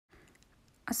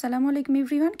আসসালামু আলাইকুম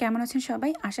এভরিওয়ান, কেমন আছেন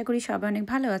সবাই? আশা করি সবাই অনেক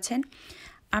ভালো আছেন।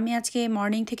 আমি আজকে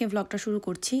মর্নিং থেকে ব্লগটা শুরু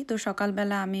করছি। তো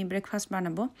সকালবেলা আমি ব্রেকফাস্ট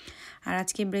বানাবো। আর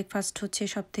আজকে ব্রেকফাস্ট হচ্ছে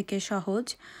সবথেকে সহজ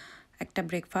একটা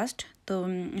ব্রেকফাস্ট। তো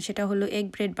সেটা হলো এগ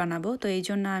ব্রেড বানাবো। তো এই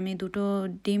জন্য আমি দুটো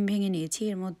ডিম ভেঙে নিয়েছি।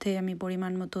 এর মধ্যে আমি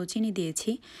পরিমাণ মতো চিনি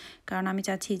দিয়েছি, কারণ আমি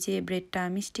চাচ্ছি যে ব্রেডটা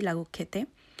মিষ্টি লাগুক খেতে।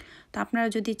 তো আপনারা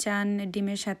যদি চান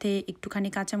ডিমের সাথে একটুখানি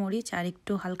কাঁচামরিচ আর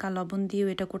একটু হালকা লবণ দিয়েও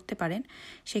এটা করতে পারেন।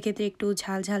 সেক্ষেত্রে একটু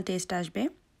ঝাল ঝাল টেস্ট আসবে।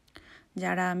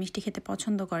 যারা মিষ্টি খেতে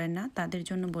পছন্দ করেন না তাদের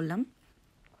জন্য বললাম।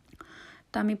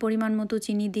 তো আমি পরিমাণ মতো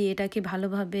চিনি দিয়ে এটাকে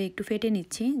ভালোভাবে একটু ফেটে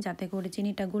নিচ্ছি, যাতে করে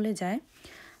চিনিটা গলে যায়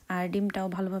আর ডিমটাও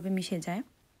ভালোভাবে মিশে যায়।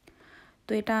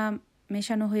 তো এটা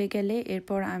মেশানো হয়ে গেলে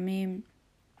এরপর আমি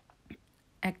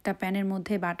একটা প্যানের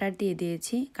মধ্যে বাটার দিয়ে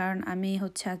দিয়েছি, কারণ আমি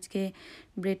হচ্ছে আজকে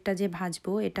ব্রেডটা যে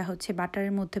ভাজবো এটা হচ্ছে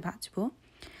বাটারের মধ্যে ভাজবো।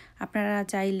 আপনারা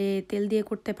চাইলে তেল দিয়ে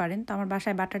করতে পারেন, তো আমার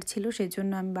বাসায় বাটার ছিল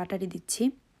সেজন্য আমি বাটারই দিচ্ছি।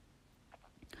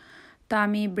 তো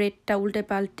আমি ব্রেডটা উল্টে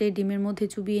পাল্টে ডিমের মধ্যে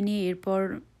চুবিয়ে নিয়ে এরপর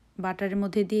বাটারের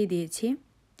মধ্যে দিয়ে দিয়েছি।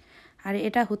 আর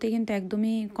এটা হতে কিন্তু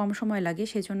একদমই কম সময় লাগে,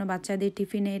 সেজন্য বাচ্চাদের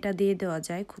টিফিনে এটা দিয়ে দেওয়া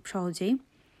যায় খুব সহজেই।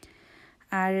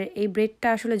 আর এই ব্রেডটা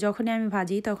আসলে যখনই আমি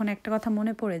ভাজি তখন একটা কথা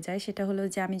মনে পড়ে যায়, সেটা হলো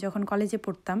যে আমি যখন কলেজে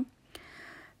পড়তাম,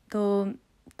 তো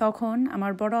তখন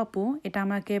আমার বড় আপু এটা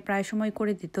আমাকে প্রায় সময়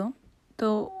করে দিত। তো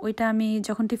ওইটা আমি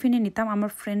যখন টিফিনে নিতাম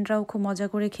আমার ফ্রেন্ডরাও খুব মজা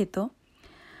করে খেত।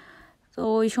 তো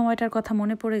ওই সময়টার কথা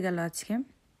মনে পড়ে গেল আজকে,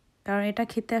 কারণ এটা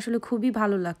খেতে আসলে খুবই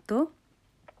ভালো লাগতো।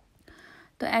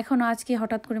 তো এখনও আজকে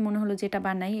হঠাৎ করে মনে হলো যে এটা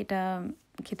বানাই, এটা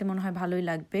খেতে মনে হয় ভালোই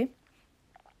লাগবে।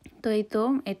 তো এই তো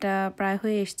এটা প্রায়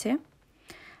হয়ে এসছে।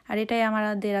 আর এটাই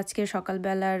আমাদের আজকে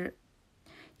সকালবেলার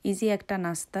ইজি একটা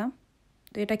নাস্তা।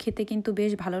 তো এটা খেতে কিন্তু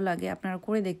বেশ ভালো লাগে, আপনারা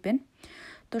করে দেখবেন।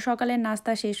 তো সকালের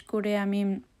নাস্তা শেষ করে আমি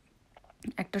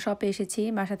একটা শপে এসেছি,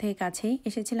 বাসা থেকে কাছেই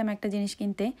এসেছিলাম একটা জিনিস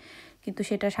কিনতে, কিন্তু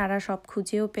সেটা সারা শপ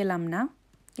খুঁজেও পেলাম না,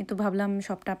 কিন্তু ভাবলাম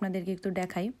শপটা আপনাদেরকে একটু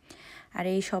দেখাই। আর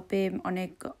এই শপে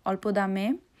অনেক অল্প দামে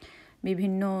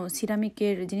বিভিন্ন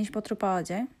সিরামিকের জিনিসপত্র পাওয়া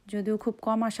যায়, যদিও খুব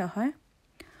কম আসা হয়।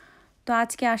 তো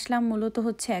আজকে আসলাম মূলত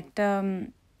হচ্ছে একটা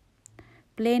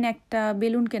প্লেন একটা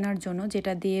বেলুন কেনার জন্য,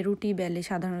 যেটা দিয়ে রুটি বেলে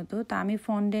সাধারণত। তো আমি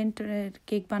ফন্ডেন্ট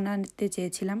কেক বানাতে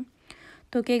চেয়েছিলাম,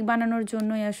 তো কেক বানানোর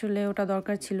জন্যই আসলে ওটা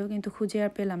দরকার ছিল, কিন্তু খুঁজে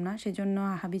আর পেলাম না। সেজন্য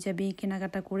হাবিজাবি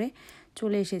কেনাকাটা করে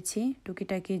চলে এসেছি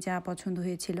টুকিটাকি যা পছন্দ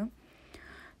হয়েছিল।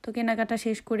 তো কেনাকাটা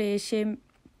শেষ করে এসে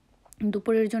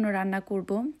দুপুরের জন্য রান্না করব।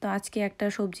 তো আজকে একটা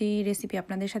সবজি রেসিপি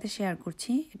আপনাদের সাথে শেয়ার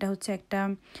করছি। এটা হচ্ছে একটা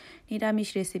নিরামিষ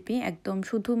রেসিপি, একদম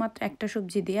শুধুমাত্র একটা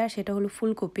সবজি দিয়ে, আর সেটা হলো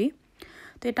ফুলকপি।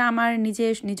 তো এটা আমার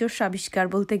নিজস্ব আবিষ্কার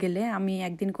বলতে গেলে। আমি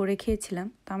একদিন করে খেয়েছিলাম,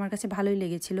 তো আমার কাছে ভালোই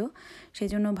লেগেছিল, সেই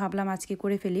জন্য ভাবলাম আজকে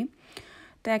করে ফেলি।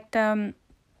 তো একটা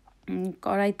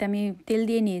কড়াইতে আমি তেল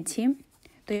দিয়ে নিয়েছি।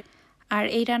 তো আর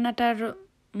এই রান্নাটার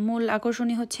মূল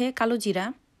আকর্ষণই হচ্ছে কালো জিরা।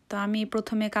 তো আমি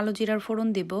প্রথমে কালো জিরার ফোড়ন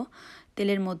দেব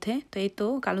তেলের মধ্যে। তো এই তো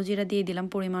কালো জিরা দিয়ে দিলাম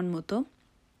পরিমাণ মতো।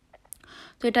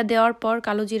 তো এটা দেওয়ার পর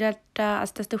কালো জিরাটা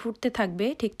আস্তে আস্তে ফুটতে থাকবে,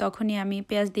 ঠিক তখনই আমি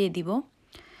পেঁয়াজ দিয়ে দিব।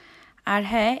 আর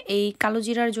হ্যাঁ, এই কালো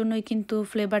জিরার জন্যই কিন্তু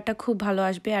ফ্লেভারটা খুব ভালো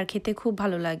আসবে আর খেতে খুব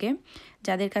ভালো লাগে।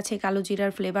 যাদের কাছে কালো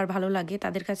জিরার ফ্লেভার ভালো লাগে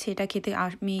তাদের কাছে এটা খেতে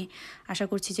আমি আশা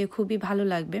করছি যে খুবই ভালো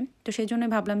লাগবে। তো সেই জন্যই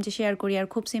ভাবলাম যে শেয়ার করি, আর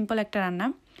খুব সিম্পল একটা রান্না।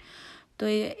 তো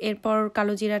এরপর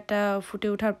কালো জিরাটা ফুটে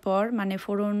ওঠার পর, মানে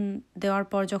ফোড়ন দেওয়ার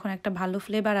পর যখন একটা ভালো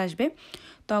ফ্লেভার আসবে,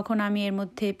 তখন আমি এর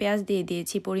মধ্যে পেঁয়াজ দিয়ে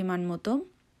দিয়েছি পরিমাণ মতো,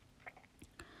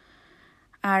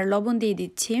 আর লবণ দিয়ে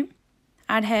দিচ্ছি।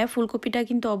 আর হ্যাঁ, ফুলকপিটা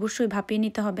কিন্তু অবশ্যই ভাপিয়ে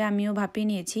নিতে হবে, আমিও ভাপিয়ে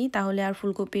নিয়েছি, তাহলে আর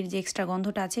ফুলকপির যে এক্সট্রা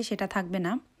গন্ধটা আছে সেটা থাকবে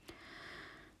না।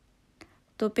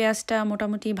 তো পেঁয়াজটা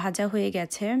মোটামুটি ভাজা হয়ে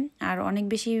গেছে, আর অনেক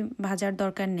বেশি ভাজার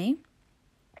দরকার নেই।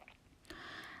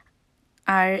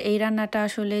 আর এই রান্নাটা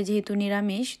আসলে যেহেতু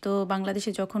নিরামিষ, তো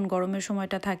বাংলাদেশে যখন গরমের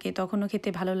সময়টা থাকে তখনও খেতে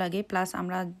ভালো লাগে। প্লাস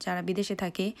আমরা যারা বিদেশে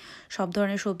থাকি সব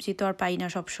ধরনের সবজি তো আর পাই না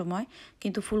সব সময়,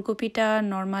 কিন্তু ফুলকপিটা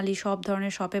নর্মালি সব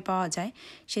ধরনের শপে পাওয়া যায়।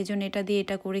 সেজন্য এটা দিয়ে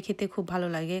এটা করে খেতে খুব ভালো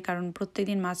লাগে, কারণ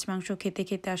প্রত্যেকদিন মাছ মাংস খেতে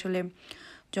খেতে আসলে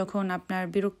যখন আপনার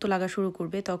বিরক্ত লাগা শুরু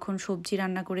করবে তখন সবজি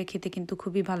রান্না করে খেতে কিন্তু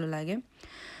খুবই ভালো লাগে।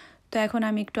 তো এখন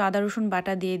আমি একটু আদা রসুন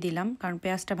বাটা দিয়ে দিলাম, কারণ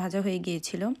পেঁয়াজটা ভাজা হয়ে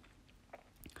গিয়েছিল।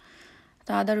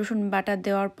 তো আদা রসুন বাটা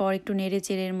দেওয়ার পর একটু নেড়ে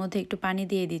চেড়ে এর মধ্যে একটু পানি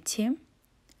দিয়ে দিচ্ছি,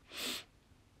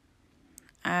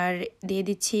 আর দিয়ে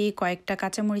দিচ্ছি কয়েকটা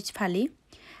কাঁচামরিচ ফালি।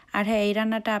 আর হ্যাঁ, এই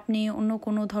রান্নাটা আপনি অন্য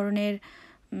কোনো ধরনের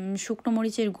শুকনো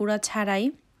মরিচের গুঁড়া ছাড়াই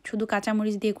শুধু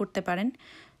কাঁচামরিচ দিয়ে করতে পারেন,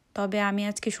 তবে আমি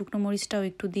আজকে শুকনো মরিচটাও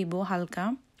একটু দিব হালকা।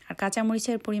 আর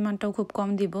কাঁচামরিচের পরিমাণটাও খুব কম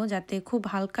দিব, যাতে খুব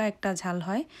হালকা একটা ঝাল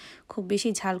হয়। খুব বেশি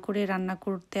ঝাল করে রান্না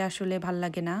করতে আসলে ভাল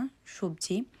লাগে না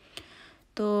সবজি,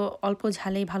 তো অল্প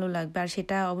ঝালেই ভালো লাগবে, আর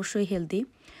সেটা অবশ্যই হেলদি।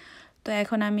 তো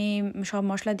এখন আমি সব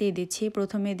মশলা দিয়ে দিচ্ছি।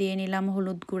 প্রথমে দিয়ে নিলাম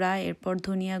হলুদ গুঁড়া, এরপর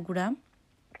ধনিয়া গুঁড়া,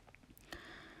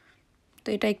 তো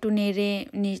এটা একটু নেড়ে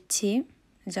নিচ্ছি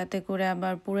যাতে করে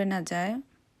আবার পুড়ে না যায়।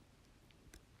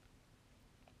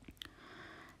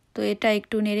 তো এটা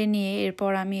একটু নেড়ে নিয়ে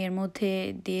এরপর আমি এর মধ্যে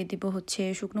দিয়ে দিব হচ্ছে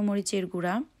শুকনো মরিচের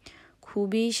গুঁড়া,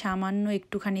 খুবই সামান্য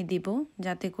একটুখানি দিব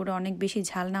যাতে করে অনেক বেশি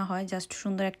ঝাল না হয়, জাস্ট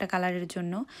সুন্দর একটা কালারের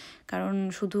জন্য, কারণ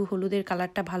শুধু হলুদের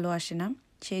কালারটা ভালো আসে না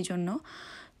সেই জন্য।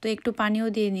 তো একটু পানিও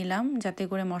দিয়ে নিলাম যাতে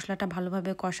করে মশলাটা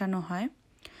ভালোভাবে কষানো হয়।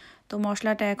 তো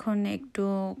মশলাটা এখন একটু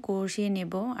কষিয়ে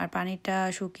নেব, আর পানিটা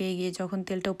শুকিয়ে গিয়ে যখন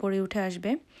তেলটা উপরে উঠে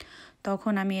আসবে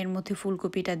তখন আমি এর মধ্যে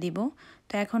ফুলকপিটা দিব।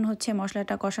 তো এখন হচ্ছে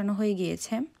মশলাটা কষানো হয়ে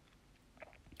গিয়েছে,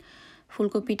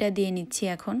 ফুলকপিটা দিয়ে নিচ্ছি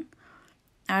এখন।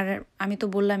 আর আমি তো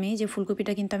বললামই যে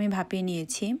ফুলকপিটা কিন্তু আমি ভাপিয়ে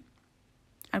নিয়েছি,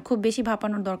 আর খুব বেশি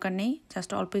ভাপানোর দরকার নেই,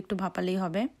 জাস্ট অল্প একটু ভাপালেই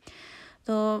হবে।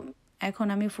 তো এখন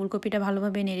আমি ফুলকপিটা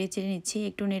ভালোভাবে নেড়ে চেড়ে নিচ্ছি।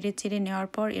 একটু নেড়ে চেড়ে নেওয়ার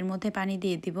পর এর মধ্যে পানি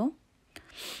দিয়ে দিব।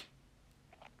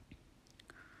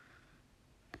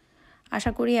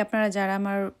 আশা করি আপনারা যারা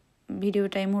আমার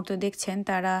ভিডিওটা এই মুহূর্তে দেখছেন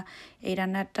তারা এই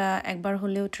রান্নাটা একবার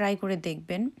হলেও ট্রাই করে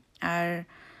দেখবেন, আর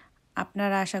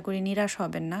আপনারা আশা করি নিরাশ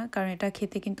হবেন না, কারণ এটা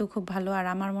খেতে কিন্তু খুব ভালো। আর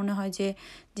আমার মনে হয় যে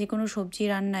যে কোনো সবজি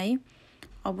রান্নাই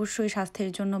অবশ্যই স্বাস্থ্যের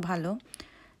জন্য ভালো,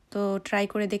 তো ট্রাই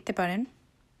করে দেখতে পারেন।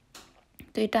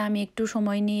 তো এটা আমি একটু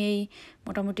সময় নিয়েই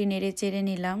মোটামুটি নেড়ে চেড়ে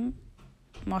নিলাম,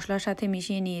 মশলার সাথে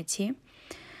মিশিয়ে নিয়েছি।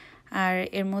 আর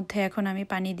এর মধ্যে এখন আমি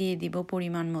পানি দিয়ে দিব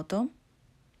পরিমাণ মতো।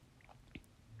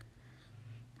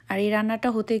 আর এই রান্নাটা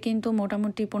হতে কিন্তু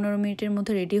মোটামুটি 15 মিনিটের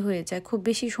মধ্যে রেডি হয়ে যায়, খুব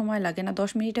বেশি সময় লাগে না,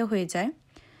 10 মিনিটে হয়ে যায়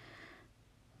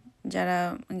যারা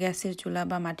গ্যাসের চুলা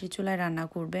বা মাটির চুলায় রান্না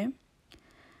করবে।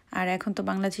 আর এখন তো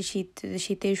বাংলাদেশে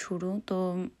শীতের শুরু, তো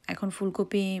এখন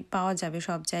ফুলকপি পাওয়া যাবে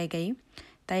সব জায়গায়,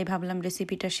 তাই ভাবলাম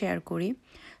রেসিপিটা শেয়ার করি।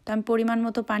 তো আমি পরিমাণ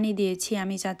মতো পানি দিয়েছি,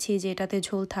 আমি চাচ্ছি যে এটাতে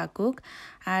ঝোল থাকুক।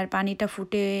 আর পানিটা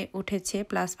ফুটে উঠেছে,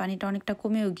 প্লাস পানিটা অনেকটা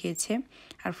কমেও গিয়েছে।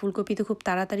 আর ফুলকপি তো খুব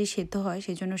তাড়াতাড়ি সেদ্ধ হয়,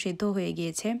 সেজন্য সেদ্ধ হয়ে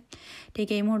গিয়েছে। ঠিক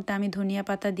এই মুহূর্তে আমি ধনিয়া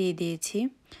পাতা দিয়ে দিয়েছি।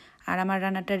 আর আমার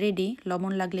রান্নাটা রেডি,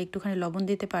 লবণ লাগলে একটুখানি লবণ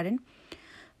দিতে পারেন।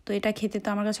 তো এটা খেতে তো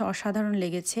আমার কাছে অসাধারণ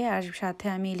লেগেছে। আর সাথে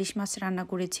আমি ইলিশ মাছ রান্না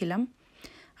করেছিলাম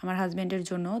আমার হাজব্যান্ডের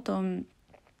জন্য, তো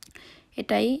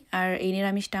এটাই। আর এই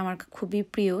নিরামিষটা আমার খুবই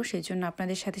প্রিয়, সেজন্য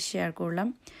আপনাদের সাথে শেয়ার করলাম।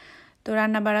 তো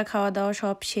রান্না বাড়া খাওয়া দাওয়া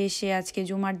সব শেষে আজকে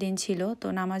জুমার দিন ছিল, তো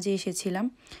নামাজে এসেছিলাম।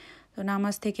 তো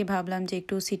নামাজ থেকে ভাবলাম যে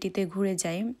একটু সিটিতে ঘুরে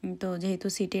যাই, তো যেহেতু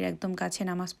সিটির একদম কাছে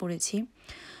নামাজ পড়েছি,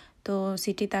 তো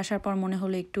সিটিতে আসার পর মনে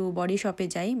হলো একটু বডি শপে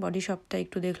যাই। বডি শপটা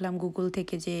একটু দেখলাম গুগল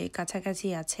থেকে যে কাছাকাছি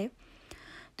আছে।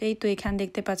 তো এই তো এখানে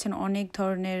দেখতে পাচ্ছেন অনেক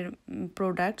ধরনের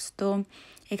প্রোডাক্টস, তো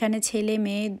এখানে ছেলে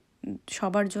মেয়ে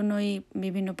সবার জন্যই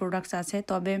বিভিন্ন প্রোডাক্টস আছে।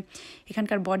 তবে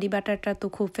এখানকার বডি বাটারটা তো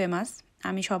খুব ফেমাস,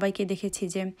 আমি সবাইকে দেখেছি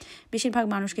যে বেশিরভাগ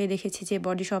মানুষকেই দেখেছি যে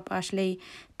বডি শপ আসলেই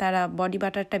তারা বডি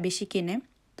বাটারটা বেশি কেনে।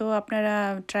 তো আপনারা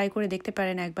ট্রাই করে দেখতে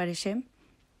পারেন একবার এসে।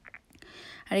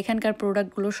 আর এখানকার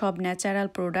প্রোডাক্টগুলো সব ন্যাচারাল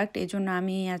প্রোডাক্ট, এজন্য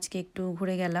আমি আজকে একটু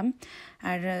ঘুরে গেলাম।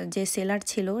 আর যে সেলার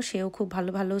ছিল সেও খুব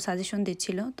ভালো ভালো সাজেশন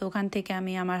দিচ্ছিল, তো ওখান থেকে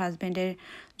আমি আমার হাজব্যান্ডের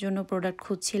জন্য প্রোডাক্ট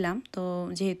খুঁজছিলাম। তো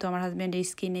যেহেতু আমার হাজব্যান্ডের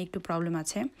স্কিনে একটু প্রবলেম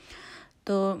আছে,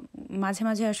 তো মাঝে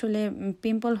মাঝে আসলে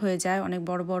পিম্পল হয়ে যায় অনেক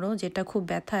বড় বড়, যেটা খুব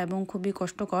ব্যথা এবং খুবই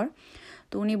কষ্টকর।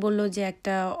 তো উনি বলল যে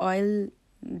একটা অয়েল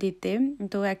দিতে,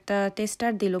 তো একটা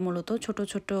টেস্টার দিল মূলত ছোট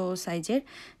ছোট সাইজের,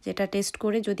 যেটা টেস্ট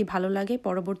করে যদি ভালো লাগে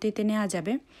পরবর্তীতে নেওয়া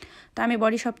যাবে। তো আমি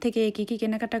বডি শপ থেকে কী কী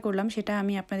কেনাকাটা করলাম সেটা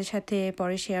আমি আপনাদের সাথে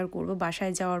পরে শেয়ার করব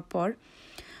বাসায় যাওয়ার পর।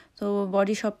 তো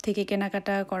বডি শপ থেকে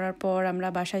কেনাকাটা করার পর আমরা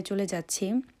বাসায় চলে যাচ্ছি।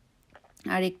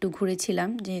 আর একটু ঘুরেছিলাম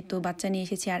যেহেতু বাচ্চা নিয়ে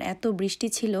এসেছি, আর এত বৃষ্টি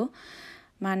ছিল,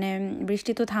 মানে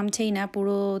বৃষ্টি তো থামছেই না,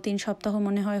 পুরো 3 সপ্তাহ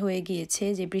মনে হয় হয়ে গিয়েছে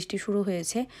যে বৃষ্টি শুরু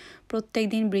হয়েছে। প্রত্যেক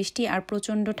দিন বৃষ্টি আর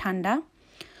প্রচণ্ড ঠান্ডা।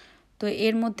 তো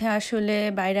এর মধ্যে আসলে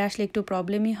বাইরে আসলে একটু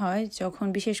প্রবলেমই হয়, যখন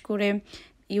বিশেষ করে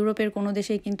ইউরোপের কোনো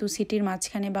দেশে কিন্তু সিটির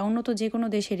মাঝখানে বা উন্নত যে কোনো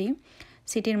দেশেরই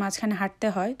সিটির মাঝখানে হাঁটতে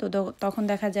হয়, তো তখন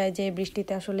দেখা যায় যে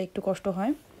বৃষ্টিতে আসলে একটু কষ্ট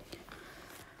হয়।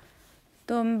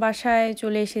 তো বাসায়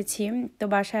চলে এসেছি, তো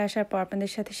বাসায় আসার পর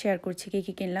আপনাদের সাথে শেয়ার করছি কী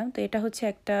কী কিনলাম। তো এটা হচ্ছে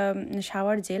একটা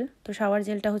শাওয়ার জেল, তো শাওয়ার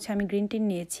জেলটা হচ্ছে আমি গ্রিন টি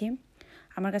নিয়েছি,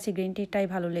 আমার কাছে গ্রিন টিটাই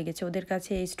ভালো লেগেছে, ওদের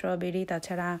কাছে স্ট্রবেরি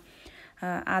তাছাড়া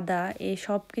আদা এই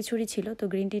সব কিছুরই ছিল। তো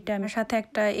গ্রিন টিটা আমার সাথে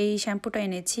একটা এই শ্যাম্পুটা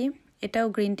এনেছি, এটাও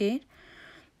গ্রিন টির।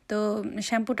 তো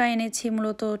শ্যাম্পুটা এনেছি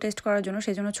মূলত টেস্ট করার জন্য,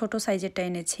 সেজন্য ছোট সাইজেরটা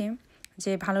এনেছি,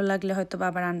 যে ভালো লাগলে হয়তো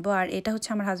আবার আনবো। আর এটা হচ্ছে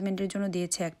আমার হাজব্যান্ডের জন্য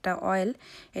দিয়েছে একটা অয়েল,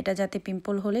 এটা যাতে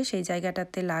পিম্পল হলে সেই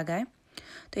জায়গাটাতে লাগায়।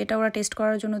 তো এটা ওরা টেস্ট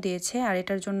করার জন্য দিয়েছে, আর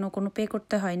এটার জন্য কোনো পে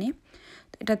করতে হয়নি।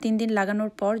 তো এটা 3 দিন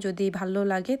লাগানোর পর যদি ভালো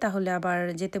লাগে তাহলে আবার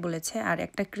যেতে বলেছে। আর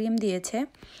একটা ক্রিম দিয়েছে,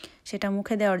 সেটা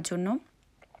মুখে দেওয়ার জন্য।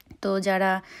 তো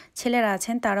যারা ছেলেরা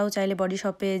আছেন তারাও চাইলে বডি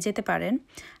শপে যেতে পারেন।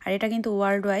 আর এটা কিন্তু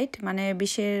ওয়ার্ল্ড ওয়াইড, মানে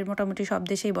বিশ্বের মোটামুটি সব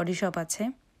দেশেই বডি শপ আছে,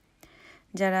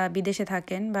 যারা বিদেশে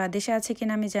থাকেন বা দেশে আছে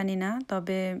কিনা আমি জানি না,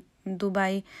 তবে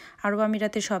দুবাই, আরব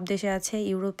আমিরাতে সব দেশে আছে,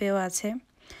 ইউরোপেও আছে।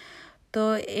 তো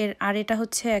এটা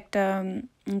হচ্ছে একটা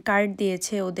কার্ড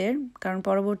দিয়েছে ওদের, কারণ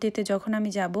পরবর্তীতে যখন আমি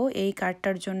যাব এই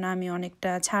কার্ডটার জন্য আমি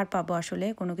অনেকটা ছাড় পাবো আসলে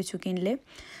কোনো কিছু কিনলে।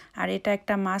 আর এটা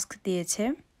একটা মাস্ক দিয়েছে।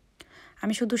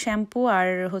 আমি শুধু শ্যাম্পু আর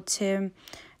হচ্ছে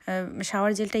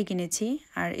শাওয়ার জেলটাই কিনেছি,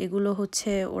 আর এগুলো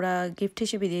হচ্ছে ওরা গিফট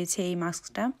হিসেবে দিয়েছে এই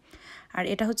মাস্কটা। আর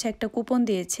এটা হচ্ছে একটা কুপন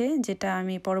দিয়েছে, যেটা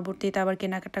আমি পরবর্তীতে আবার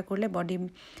কেনাকাটা করলে বডি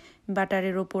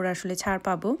বাটারের ওপর আসলে ছাড়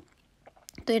পাবো।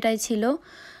 তো এটাই ছিল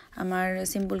আমার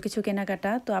সিম্পল কিছু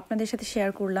কেনাকাটা। তো আপনাদের সাথে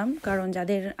শেয়ার করলাম, কারণ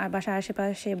যাদের বাসার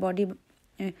আশেপাশে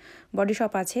বডি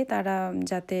শপ আছে তারা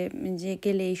যাতে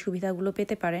গেলে এই সুবিধাগুলো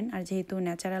পেতে পারেন। আর যেহেতু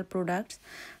ন্যাচারাল প্রোডাক্টস,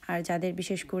 আর যাদের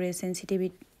বিশেষ করে সেনসিটিভ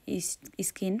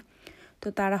স্কিন, তো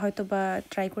তারা হয়তো বা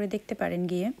ট্রাই করে দেখতে পারেন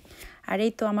গিয়ে। আর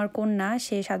এই তো আমার কন্যা,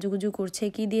 সে সাজুগুজু করছে।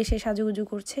 কি দিয়ে সে সাজুগুজু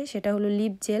করছে? সেটা হলো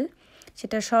লিপ জেল।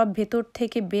 সেটা সব ভেতর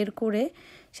থেকে বের করে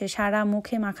সে সারা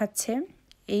মুখে মাখাচ্ছে।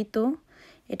 এই তো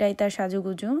এটাই তার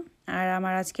সাজুগুজু। আর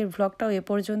আমার আজকের ভ্লগটাও এ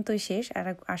পর্যন্তই শেষ। আর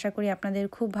আশা করি আপনাদের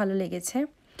খুব ভালো লেগেছে।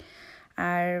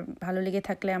 আর ভালো লেগে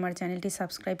থাকলে আমার চ্যানেলটি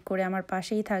সাবস্ক্রাইব করে আমার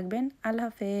পাশেই থাকবেন। আল্লাহ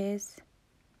হাফেজ।